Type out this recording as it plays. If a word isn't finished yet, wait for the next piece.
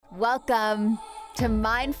Welcome to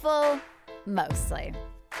Mindful Mostly.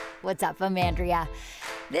 What's up? I'm Andrea.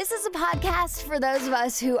 This is a podcast for those of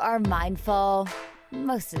us who are mindful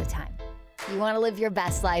most of the time. You want to live your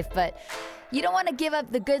best life, but you don't want to give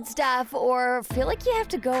up the good stuff or feel like you have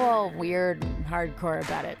to go all weird and hardcore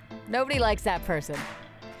about it. Nobody likes that person.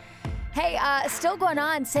 Hey, still going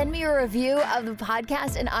on. Send me a review of the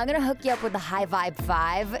podcast, and I'm going to hook you up with the High Vibe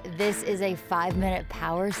 5. This is a 5-minute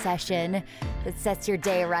power session that sets your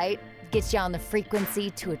day right, gets you on the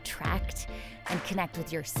frequency to attract and connect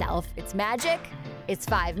with yourself. It's magic. It's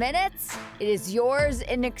 5 minutes. It is yours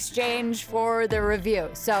in exchange for the review.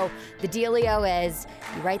 So the dealio is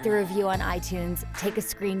you write the review on iTunes, take a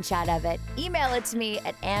screenshot of it, email it to me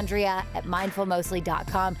at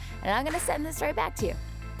andrea@mindfulmostly.com, and I'm going to send this right back to you.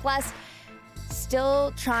 Plus,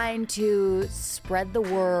 still trying to spread the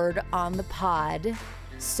word on the pod.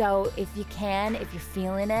 So if you can, if you're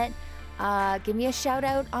feeling it, give me a shout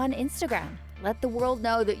out on Instagram. Let the world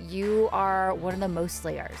know that you are one of the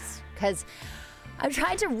Mostlyers, because I'm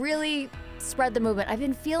trying to really spread the movement. I've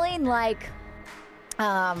been feeling like,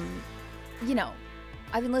 I've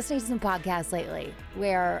been listening to some podcasts lately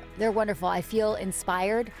where they're wonderful. I feel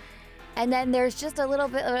inspired. And then there's just a little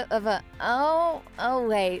bit of a,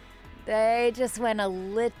 wait, they just went a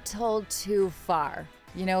little too far.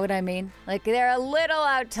 You know what I mean? Like they're a little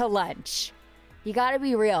out to lunch. You got to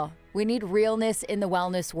be real. We need realness in the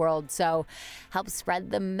wellness world. So help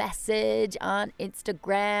spread the message on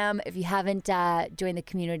Instagram. If you haven't joined the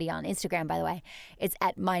community on Instagram, by the way, it's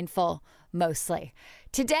at Mindful Mostly.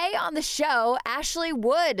 Today on the show, Ashley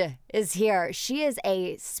Wood is here. She is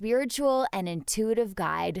a spiritual and intuitive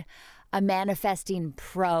guide, a manifesting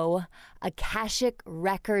pro, Akashic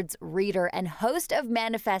Records reader, and host of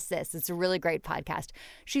Manifest This. It's a really great podcast.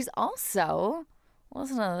 She's also,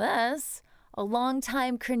 listen to this, a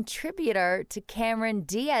longtime contributor to Cameron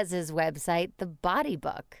Diaz's website, The Body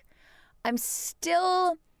Book. I'm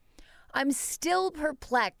still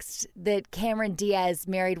perplexed that Cameron Diaz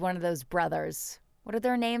married one of those brothers. What are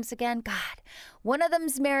their names again? God. One of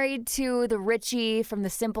them's married to the Richie from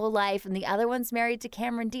The Simple Life, and the other one's married to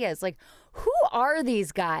Cameron Diaz. Like, who are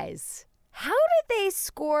these guys? How did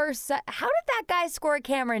that guy score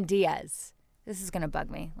Cameron Diaz? This is going to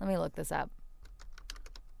bug me. Let me look this up.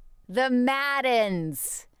 The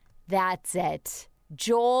Maddens. That's it.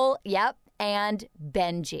 Joel, yep, and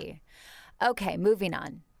Benji. Okay, moving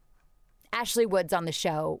on. Ashley Wood's on the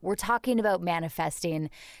show. We're talking about manifesting.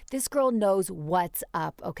 This girl knows what's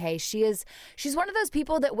up, okay? She's one of those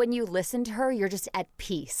people that when you listen to her, you're just at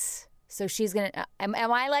peace. So she's going to, am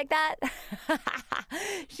I like that?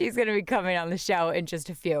 She's going to be coming on the show in just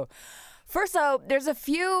a few. First, though, there's a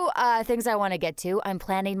few things I want to get to. I'm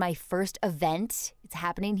planning my first event. It's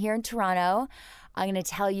happening here in Toronto. I'm going to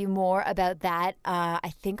tell you more about that,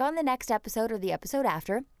 I think on the next episode or the episode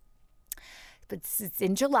after. But it's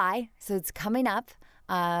in July, so it's coming up.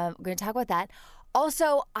 We're going to talk about that.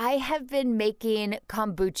 Also, I have been making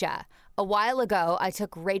kombucha. A while ago, I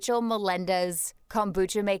took Rachel Melenda's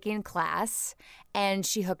kombucha making class, and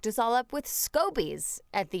she hooked us all up with Scobies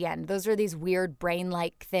at the end. Those are these weird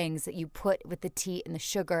brain-like things that you put with the tea and the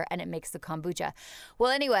sugar, and it makes the kombucha.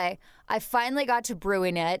 Well, anyway, I finally got to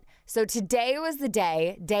brewing it. So today was the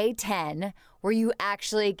day 10, where you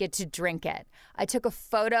actually get to drink it. I took a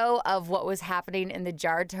photo of what was happening in the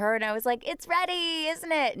jar to her, and I was like, it's ready,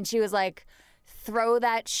 isn't it? And she was like, throw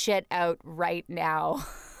that shit out right now.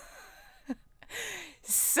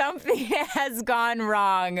 Something has gone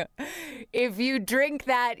wrong. If you drink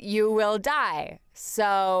that, you will die.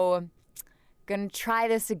 So, gonna try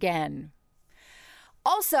this again.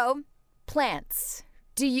 Also, plants.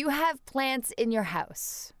 Do you have plants in your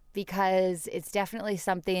house? Because it's definitely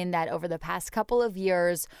something that over the past couple of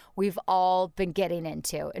years, we've all been getting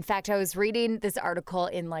into. In fact, I was reading this article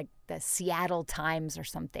in like the Seattle Times or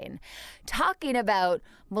something, talking about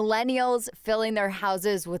millennials filling their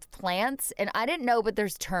houses with plants. And I didn't know, but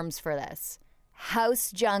there's terms for this.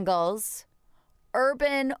 House jungles,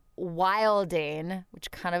 urban wilding,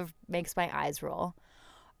 which kind of makes my eyes roll,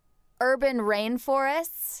 urban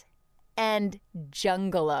rainforests, and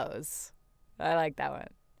jungalows. I like that one.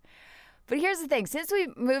 But here's the thing. Since we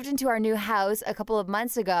moved into our new house a couple of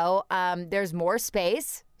months ago, there's more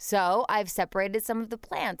space. So I've separated some of the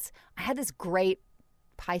plants. I had this great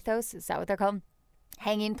pythos, is that what they're called?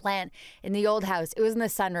 Hanging plant in the old house. It was in the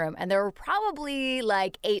sunroom, and there were probably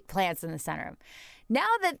like 8 plants in the sunroom. Now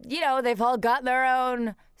that, they've all got their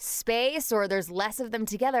own space or there's less of them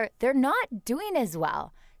together, they're not doing as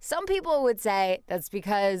well. Some people would say that's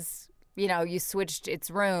because, you switched its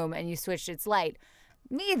room and you switched its light.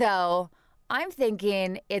 Me, though, I'm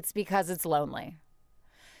thinking it's because it's lonely.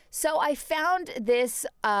 So I found this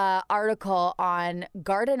article on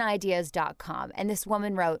gardenideas.com, and this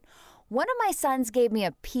woman wrote, "One of my sons gave me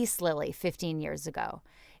a peace lily 15 years ago.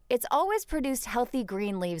 It's always produced healthy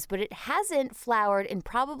green leaves, but it hasn't flowered in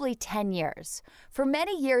probably 10 years. For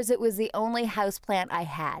many years, it was the only houseplant I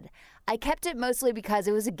had. I kept it mostly because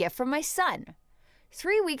it was a gift from my son.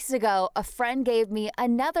 3 weeks ago, a friend gave me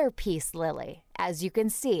another peace lily, as you can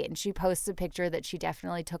see." And she posts a picture that she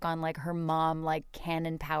definitely took on like her mom, like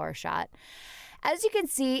Canon power shot. "As you can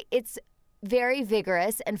see, it's very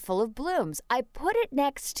vigorous and full of blooms. I put it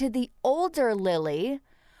next to the older lily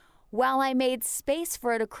while I made space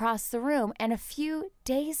for it across the room. And a few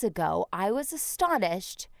days ago, I was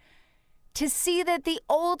astonished to see that the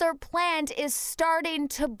older plant is starting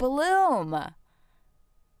to bloom."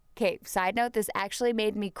 Okay, side note, this actually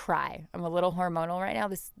made me cry. I'm a little hormonal right now.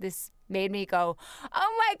 This made me go,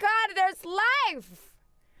 oh my God, there's life.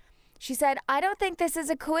 She said, "I don't think this is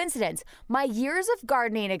a coincidence. My years of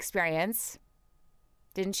gardening experience,"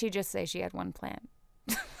 didn't she just say she had one plant?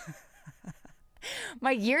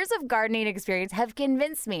 "My years of gardening experience have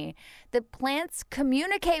convinced me that plants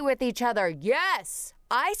communicate with each other. Yes,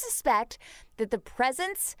 I suspect that the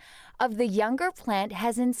presence of the younger plant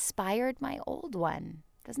has inspired my old one."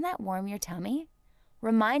 Doesn't that warm your tummy?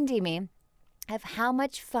 Reminding me of how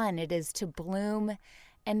much fun it is to bloom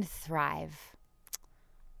and thrive.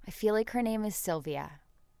 I feel like her name is Sylvia.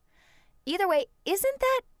 Either way, isn't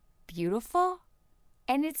that beautiful?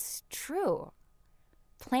 And it's true.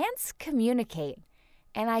 Plants communicate,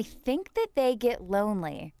 and I think that they get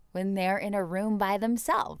lonely when they're in a room by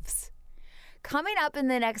themselves. Coming up in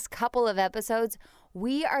the next couple of episodes,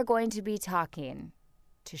 we are going to be talking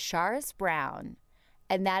to Charis Brown,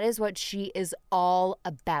 and that is what she is all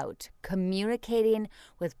about, communicating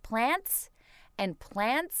with plants and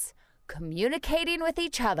plants communicating with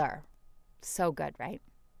each other. So good, right?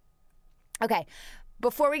 Okay,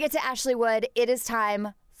 before we get to Ashley Wood, it is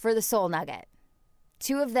time for the Soul Nugget.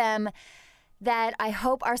 2 of them that I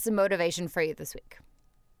hope are some motivation for you this week.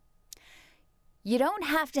 You don't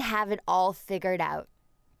have to have it all figured out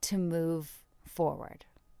to move forward.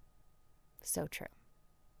 So true.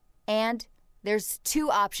 And there's 2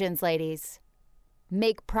 options, ladies.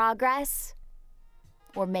 Make progress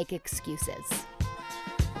or make excuses.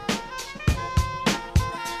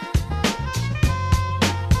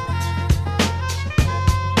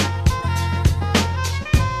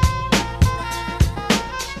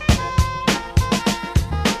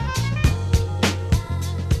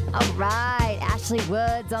 All right, Ashley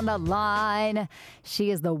Wood's on the line.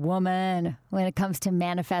 She is the woman when it comes to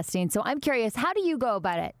manifesting. So I'm curious, how do you go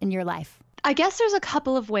about it in your life? I guess there's a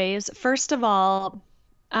couple of ways. First of all,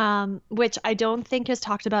 which I don't think is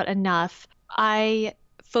talked about enough, I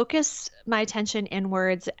focus my attention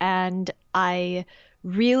inwards and I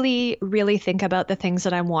really, really think about the things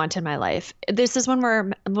that I want in my life. This is when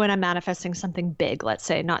I'm manifesting something big, let's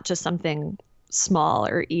say, not just something small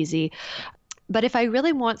or easy. But if I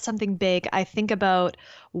really want something big, I think about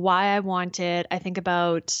why I want it. I think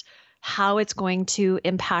about how it's going to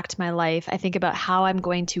impact my life. I think about how I'm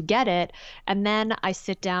going to get it. And then I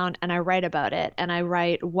sit down and I write about it. And I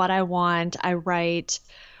write what I want. I write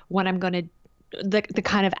what I'm going to, the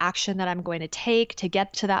kind of action that I'm going to take to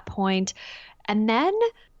get to that point. And then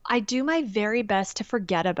I do my very best to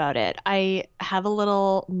forget about it. I have a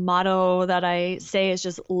little motto that I say is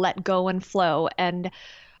just let go and flow. And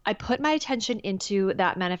I put my attention into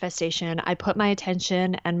that manifestation. I put my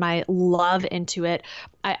attention and my love into it.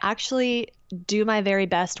 I actually do my very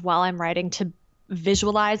best while I'm writing to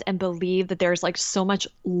visualize and believe that there's like so much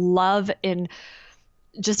love in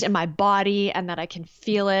my body and that I can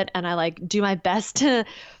feel it. And I like do my best to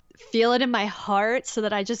feel it in my heart so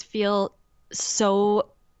that I just feel so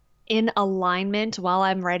in alignment while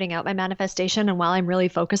I'm writing out my manifestation and while I'm really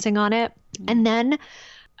focusing on it. And then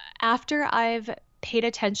after I've paid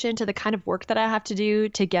attention to the kind of work that I have to do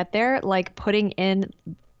to get there, like putting in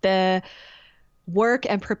the work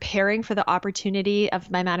and preparing for the opportunity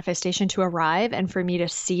of my manifestation to arrive and for me to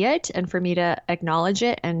see it and for me to acknowledge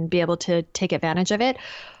it and be able to take advantage of it,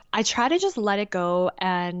 I try to just let it go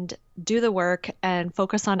and do the work and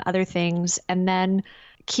focus on other things and then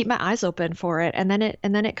keep my eyes open for it and then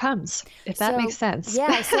it comes, if that makes sense.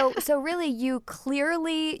 Yeah, so really you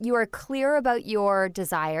are clear about your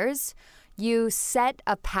desires. You set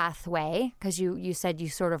a pathway because you said you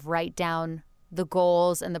sort of write down the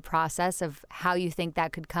goals and the process of how you think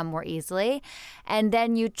that could come more easily. And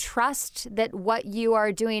then you trust that what you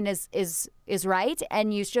are doing is right.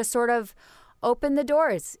 And you just sort of open the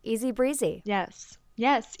doors, easy breezy. Yes,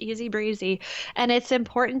 easy breezy. And it's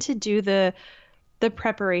important to do the the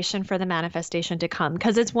preparation for the manifestation to come.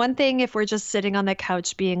 Because it's one thing if we're just sitting on the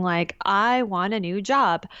couch being like, I want a new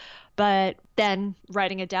job, but then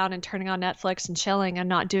writing it down and turning on Netflix and chilling and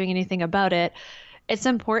not doing anything about it. It's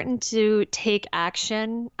important to take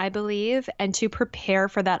action, I believe, and to prepare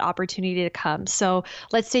for that opportunity to come. So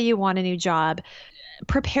let's say you want a new job.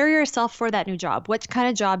 Prepare yourself for that new job. What kind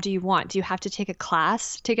of job do you want? Do you have to take a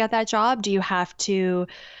class to get that job? Do you have to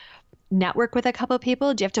network with a couple of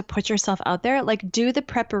people? Do you have to put yourself out there? Like, do the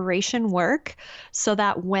preparation work so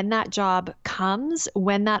that when that job comes,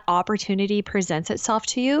 when that opportunity presents itself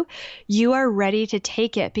to you, you are ready to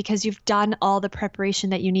take it because you've done all the preparation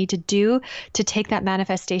that you need to do to take that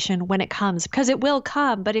manifestation when it comes, because it will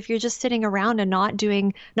come. But if you're just sitting around and not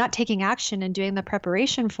taking action and doing the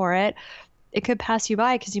preparation for it, it could pass you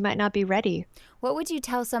by because you might not be ready. What would you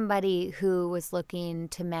tell somebody who was looking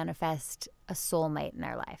to manifest a soulmate in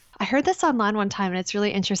their life? I heard this online one time and it's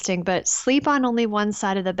really interesting, but sleep on only one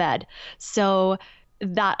side of the bed. So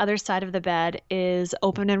that other side of the bed is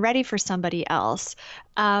open and ready for somebody else.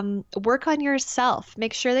 Work on yourself.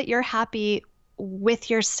 Make sure that you're happy with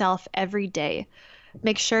yourself every day.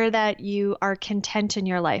 Make sure that you are content in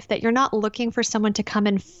your life, that you're not looking for someone to come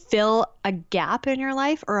and fill a gap in your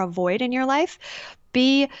life or a void in your life.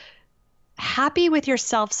 Be happy with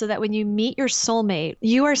yourself so that when you meet your soulmate,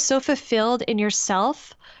 you are so fulfilled in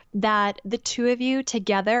yourself that the two of you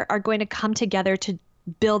together are going to come together to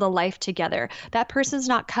build a life together. That person's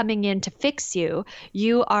not coming in to fix you.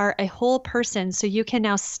 You are a whole person, so you can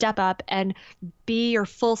now step up and be your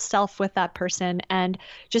full self with that person and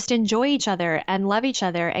just enjoy each other and love each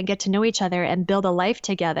other and get to know each other and build a life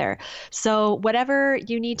together. So whatever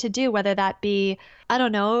you need to do, whether that be, I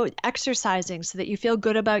don't know, exercising so that you feel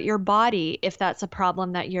good about your body, if that's a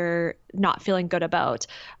problem that you're not feeling good about,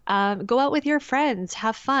 go out with your friends,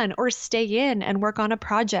 have fun, or stay in and work on a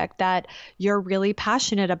project that you're really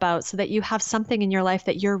passionate about so that you have something in your life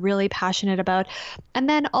that you're really passionate about. And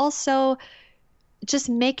then also just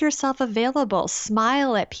make yourself available.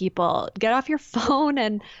 Smile at people. Get off your phone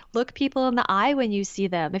and look people in the eye when you see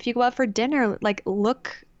them. If you go out for dinner, like,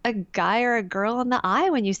 look a guy or a girl in the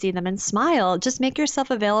eye when you see them and smile. Just make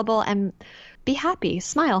yourself available and be happy.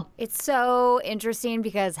 Smile. It's so interesting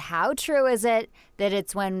because how true is it that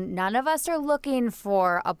it's when none of us are looking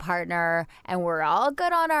for a partner and we're all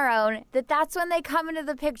good on our own, that's when they come into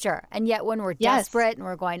the picture. And yet when we're desperate and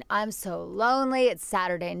we're going, I'm so lonely, it's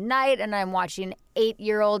Saturday night and I'm watching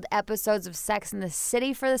 8-year-old episodes of Sex and the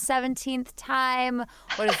City for the 17th time.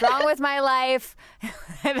 What is wrong with my life?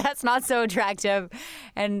 That's not so attractive.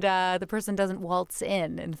 And the person doesn't waltz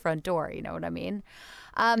in the front door. You know what I mean?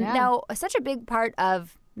 Now, such a big part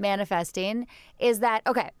of manifesting is that,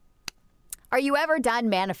 okay, are you ever done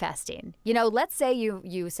manifesting? You know, let's say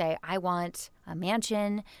you say, I want a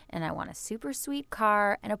mansion and I want a super sweet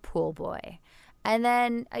car and a pool boy. And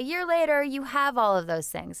then a year later, you have all of those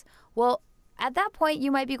things. Well, at that point,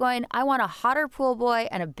 you might be going, I want a hotter pool boy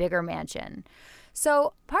and a bigger mansion.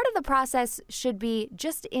 So part of the process should be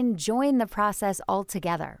just enjoying the process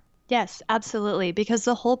altogether. Yes, absolutely. Because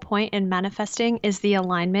the whole point in manifesting is the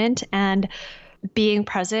alignment and being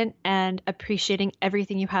present and appreciating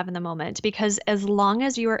everything you have in the moment. Because as long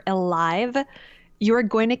as you are alive, you are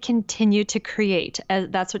going to continue to create.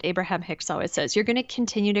 That's what Abraham Hicks always says. You're going to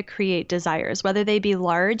continue to create desires, whether they be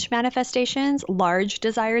large manifestations, large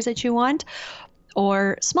desires that you want,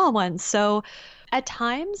 or small ones. So at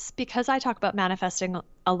times, because I talk about manifesting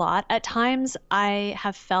a lot, at times I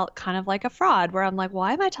have felt kind of like a fraud where I'm like,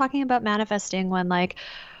 why am I talking about manifesting when, like,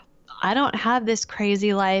 I don't have this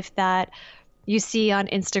crazy life that you see on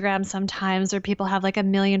Instagram sometimes, where people have like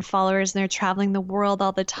 1 million followers and they're traveling the world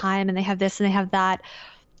all the time and they have this and they have that.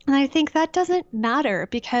 And I think that doesn't matter,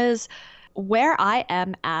 because where I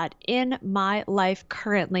am at in my life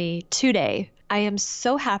currently today, I am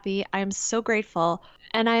so happy. I am so grateful.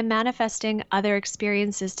 And I am manifesting other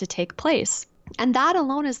experiences to take place. And that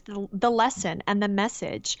alone is the lesson and the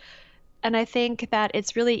message. And I think that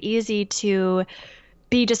it's really easy to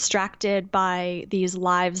be distracted by these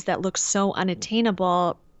lives that look so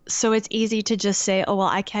unattainable. So it's easy to just say, oh, well,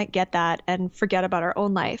 I can't get that, and forget about our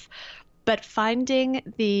own life. But finding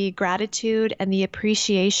the gratitude and the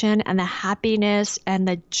appreciation and the happiness and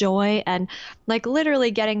the joy and, like,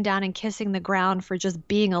 literally getting down and kissing the ground for just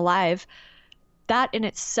being alive, that in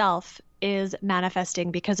itself is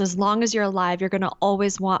manifesting. Because as long as you're alive, you're going to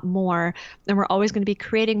always want more, and we're always going to be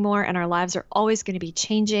creating more, and our lives are always going to be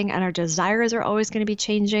changing, and our desires are always going to be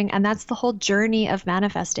changing. And that's the whole journey of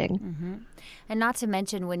manifesting. Mm-hmm. And not to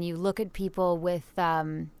mention, when you look at people with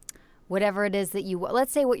whatever it is that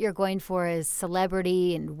let's say what you're going for is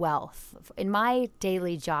celebrity and wealth. In my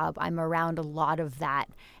daily job, I'm around a lot of that,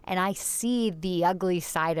 and I see the ugly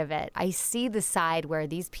side of it. I see the side where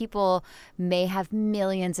these people may have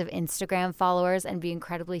millions of Instagram followers and be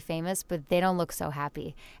incredibly famous, but they don't look so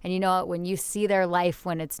happy. And you know what? When you see their life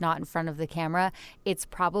when it's not in front of the camera, it's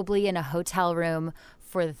probably in a hotel room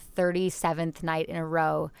for the 37th night in a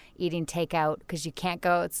row eating takeout because you can't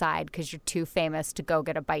go outside because you're too famous to go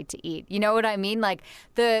get a bite to eat. You know what I mean? Like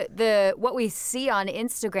the what we see on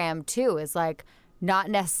Instagram too is like not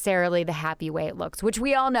necessarily the happy way it looks, which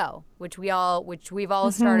we all know, which we've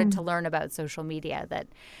all started to learn about social media, that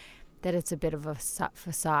it's a bit of a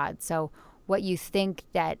facade. So what you think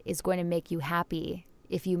that is going to make you happy,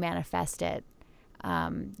 if you manifest it,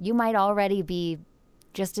 you might already be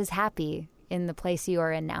just as happy in the place you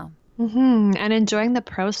are in now. And enjoying the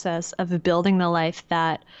process of building the life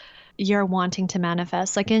that you're wanting to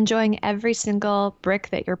manifest, like enjoying every single brick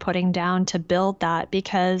that you're putting down to build that,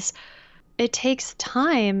 because it takes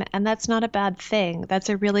time, and that's not a bad thing. That's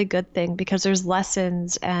a really good thing, because there's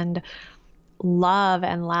lessons and love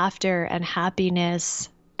and laughter and happiness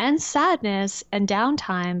and sadness and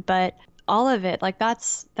downtime, but all of it, like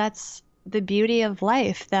that's the beauty of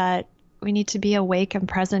life that we need to be awake and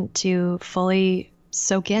present to fully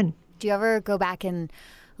soak in. Do you ever go back and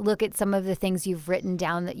look at some of the things you've written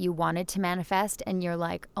down that you wanted to manifest and you're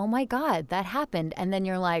like, oh my God, that happened? And then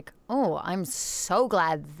you're like, oh, I'm so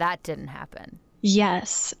glad that didn't happen.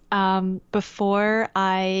 Yes. Before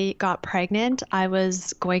I got pregnant, I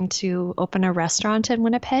was going to open a restaurant in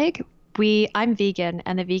Winnipeg. I'm vegan,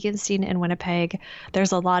 and the vegan scene in Winnipeg,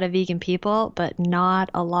 there's a lot of vegan people, but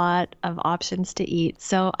not a lot of options to eat.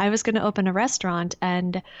 So I was going to open a restaurant,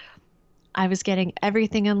 and I was getting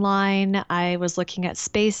everything in line. I was looking at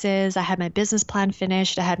spaces. I had my business plan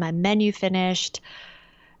finished. I had my menu finished.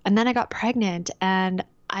 And then I got pregnant, and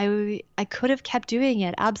I could have kept doing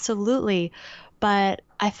it, absolutely. But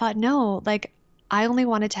I thought, no, like I only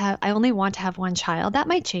want to have one child. That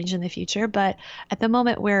might change in the future, but at the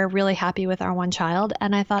moment we're really happy with our one child.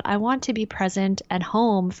 And I thought, I want to be present and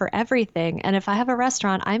home for everything. And if I have a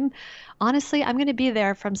restaurant, I'm going to be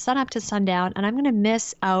there from sunup to sundown, and I'm going to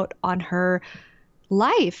miss out on her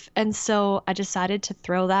life. And so I decided to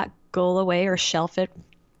throw that goal away or shelf it.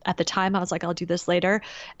 At the time, I was like, I'll do this later.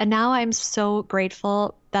 And now I'm so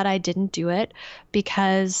grateful that I didn't do it,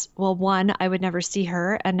 because, well, one, I would never see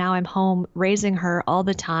her. And now I'm home raising her all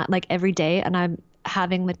the time, like every day. And I'm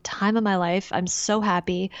having the time of my life. I'm so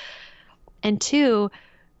happy. And two,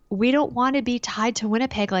 we don't want to be tied to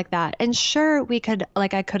Winnipeg like that. And sure,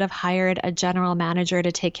 I could have hired a general manager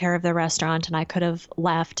to take care of the restaurant, and I could have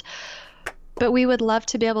left. But we would love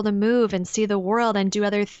to be able to move and see the world and do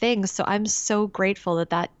other things. So I'm so grateful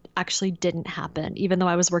that actually didn't happen, even though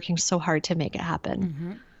I was working so hard to make it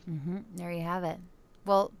happen. There you have it.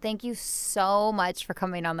 Well, thank you so much for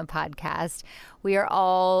coming on the podcast. We are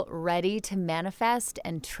all ready to manifest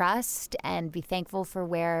and trust and be thankful for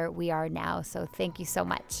where we are now. So thank you so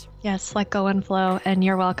much. Yes, let go and flow. And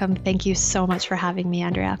you're welcome. Thank you so much for having me,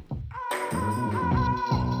 Andrea.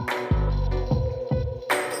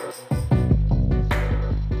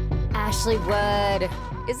 Ashley Wood.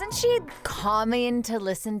 Isn't she calming to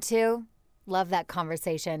listen to? Love that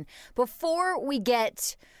conversation. Before we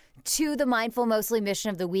get to the Mindful Mostly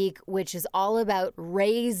mission of the week, which is all about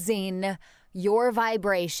raising your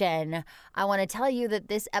vibration, I want to tell you that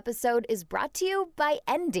this episode is brought to you by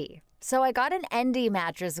Endy. So I got an Endy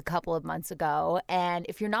mattress a couple of months ago, and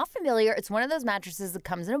if you're not familiar, it's one of those mattresses that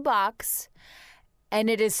comes in a box, and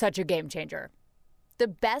it is such a game changer. The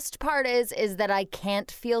best part is that I can't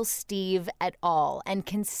feel Steve at all. And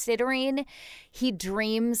considering he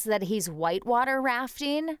dreams that he's whitewater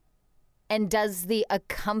rafting and does the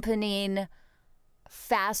accompanying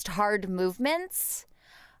fast, hard movements,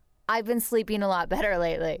 I've been sleeping a lot better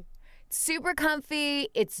lately. It's super comfy.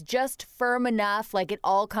 It's just firm enough. Like, it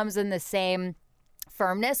all comes in the same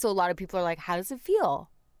firmness. So a lot of people are like, how does it feel?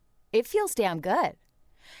 It feels damn good.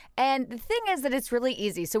 And the thing is that it's really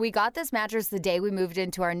easy. So we got this mattress the day we moved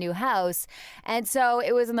into our new house. And so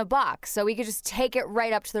it was in the box. So we could just take it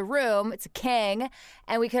right up to the room. It's a king.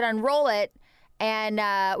 And we could unroll it. And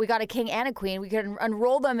we got a king and a queen. We could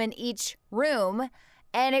unroll them in each room.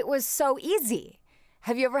 And it was so easy.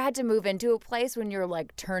 Have you ever had to move into a place when you're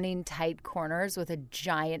like turning tight corners with a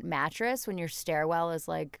giant mattress when your stairwell is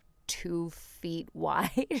like 2 feet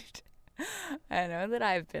wide? I know that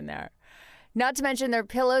I've been there. Not to mention their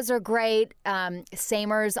pillows are great.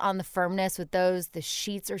 Samers on the firmness with those. The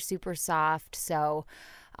sheets are super soft. So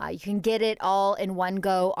You can get it all in one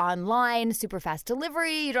go online, super fast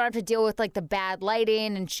delivery. You don't have to deal with like the bad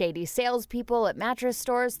lighting and shady salespeople at mattress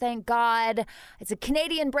stores, thank God. It's a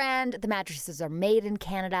Canadian brand. The mattresses are made in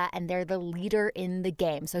Canada and they're the leader in the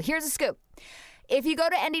game. So here's a scoop. If you go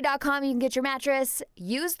to endy.com, you can get your mattress.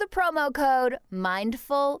 Use the promo code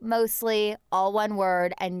MINDFULMOSTLY, all one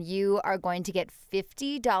word, and you are going to get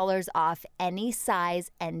 $50 off any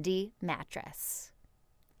size Endy mattress.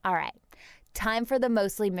 All right, time for the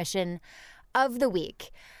Mostly mission of the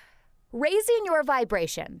week. Raising your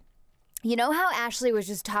vibration. You know how Ashley was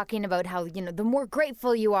just talking about how, the more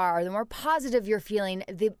grateful you are, the more positive you're feeling,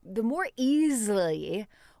 the more easily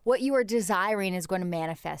what you are desiring is going to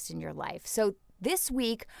manifest in your life. So this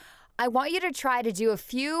week, I want you to try to do a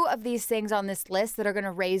few of these things on this list that are going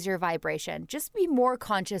to raise your vibration. Just be more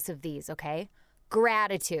conscious of these, okay?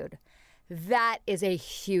 Gratitude. That is a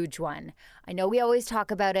huge one. I know we always talk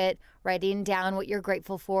about it, writing down what you're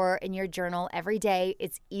grateful for in your journal every day.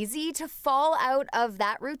 It's easy to fall out of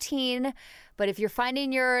that routine, but if you're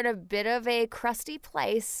finding you're in a bit of a crusty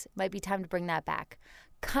place, it might be time to bring that back.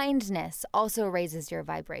 Kindness also raises your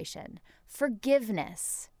vibration.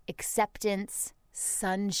 Forgiveness. Acceptance,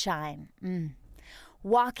 sunshine,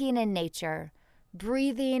 walking in nature,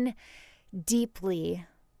 breathing deeply,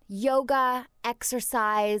 yoga,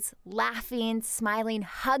 exercise, laughing, smiling,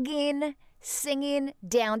 hugging, singing,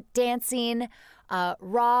 dancing,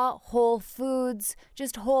 raw whole foods,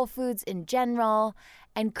 just whole foods in general,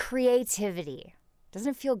 and creativity.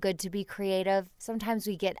 Doesn't it feel good to be creative? Sometimes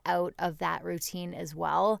we get out of that routine as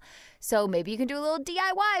well. So maybe you can do a little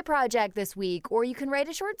DIY project this week, or you can write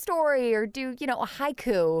a short story or do, a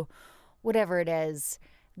haiku, whatever it is.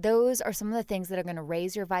 Those are some of the things that are going to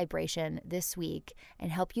raise your vibration this week and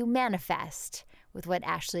help you manifest with what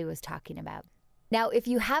Ashley was talking about. Now, if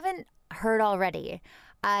you haven't heard already,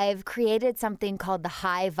 I've created something called the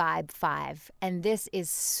High Vibe 5, and this is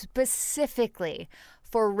specifically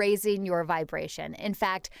for raising your vibration. In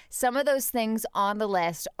fact, some of those things on the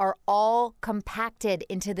list are all compacted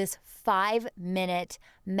into this 5-minute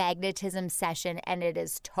magnetism session, and it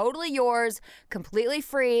is totally yours, completely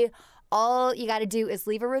free. All you got to do is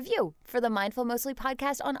leave a review for the Mindful Mostly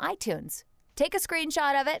podcast on iTunes. Take a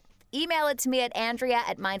screenshot of it, email it to me at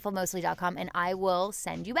Andrea@mindfulmostly.com, and I will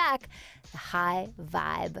send you back the High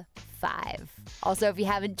Vibe 5. Also, if you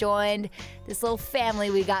haven't joined this little family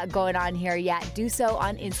we got going on here yet, do so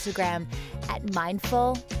on Instagram at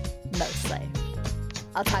mindfulmostly.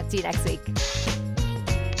 I'll talk to you next week.